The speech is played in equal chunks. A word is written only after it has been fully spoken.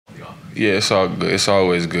Yeah, it's all good. It's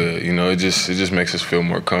always good. You know, it just makes us feel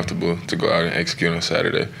more comfortable to go out and execute on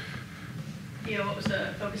Saturday. What was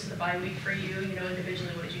the focus of the bye week for you?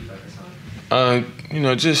 Individually, what did you focus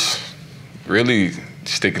on? Just really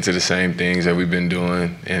sticking to the same things that we've been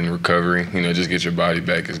doing and recovering. Just get your body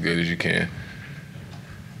back as good as you can.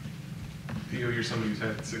 Theo, you're somebody who's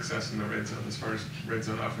had success in the red zone. As far as red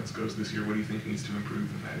zone offense goes this year, what do you think needs to improve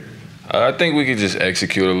in that area? I think we could just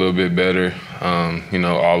execute a little bit better.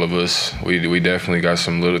 All of us, we definitely got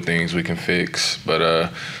some little things we can fix.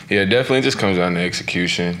 But, yeah, definitely just comes down to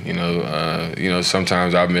execution.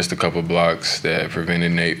 Sometimes I've missed a couple blocks that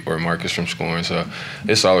prevented Nate or Marcus from scoring. So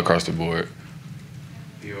it's all across the board.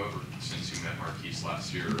 Theo, ever since you met Marquise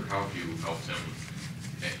last year, how have you helped him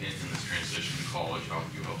in this transition to college? How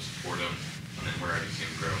have you helped support him? And then where have you seen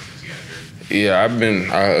him grow since he got here?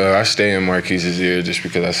 Yeah, I stay in Marquise's ear just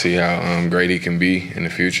because I see how great he can be in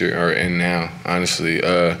the future and now, honestly.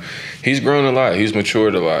 He's grown a lot. He's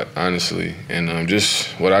matured a lot, honestly. And just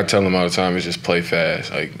what I tell him all the time is just play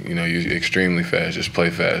fast. You're extremely fast. Just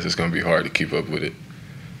play fast. It's going to be hard to keep up with it.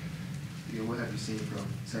 Yeah, what have you seen from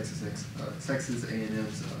Texas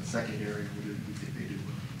A&M's secondary? What do you think they do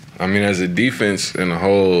well? As a defense in a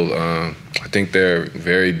whole, I think they're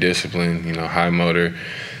very disciplined, high motor.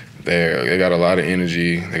 They got a lot of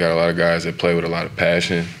energy. They got a lot of guys that play with a lot of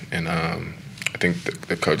passion. And I think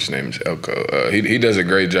the coach's name is Elko. He does a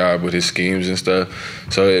great job with his schemes and stuff.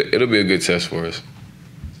 So it'll be a good test for us.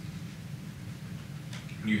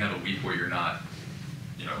 When you have a week where you're not,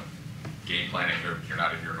 game planning, you're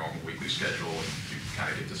not in your normal weekly schedule, and you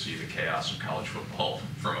kind of get to see the chaos of college football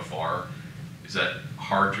from afar. Is that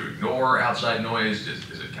hard to ignore outside noise?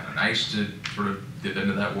 Is it kind of nice to sort of get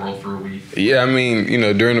into that world for a week? Yeah,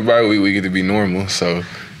 during the bye week we get to be normal, so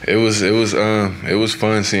it was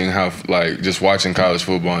fun seeing how just watching college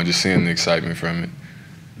football and just seeing the excitement from it.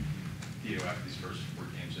 After these first 4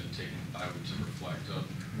 games and taking 5 weeks to reflect,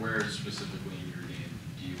 where specifically in your game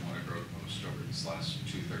do you want to grow the most over these last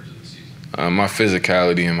 2/3 of the season? My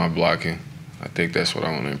physicality and my blocking. I think that's what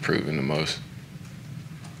I want to improve in the most.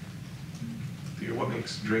 What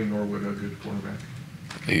makes Dre Norwood a good cornerback?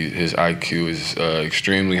 His IQ is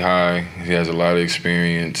extremely high. He has a lot of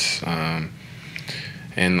experience. And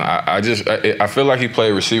I feel like he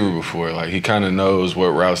played receiver before. Like, he kind of knows what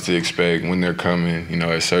routes to expect when they're coming,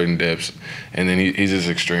 at certain depths. And then he's just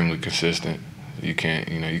extremely consistent. You can't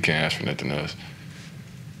ask for nothing else.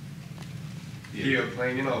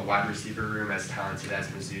 Playing in a wide receiver room as talented as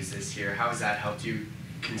Mizzou's this year, how has that helped you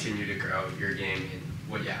continue to grow your game?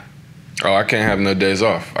 Oh, I can't have no days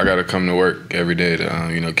off. I got to come to work every day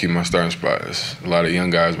to, keep my starting spot. There's a lot of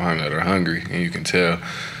young guys behind me that are hungry, and you can tell.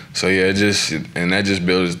 So, yeah, that just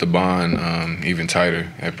builds the bond even tighter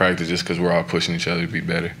at practice just because we're all pushing each other to be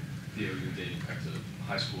better. Yeah, we've been dating back to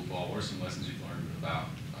high school ball. What are some lessons you've learned about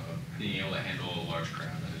being able to handle a large crowd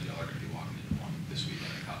that y'all are going to be walking into one this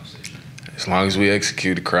weekend at College Station? As long as we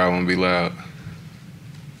execute, the crowd won't be loud.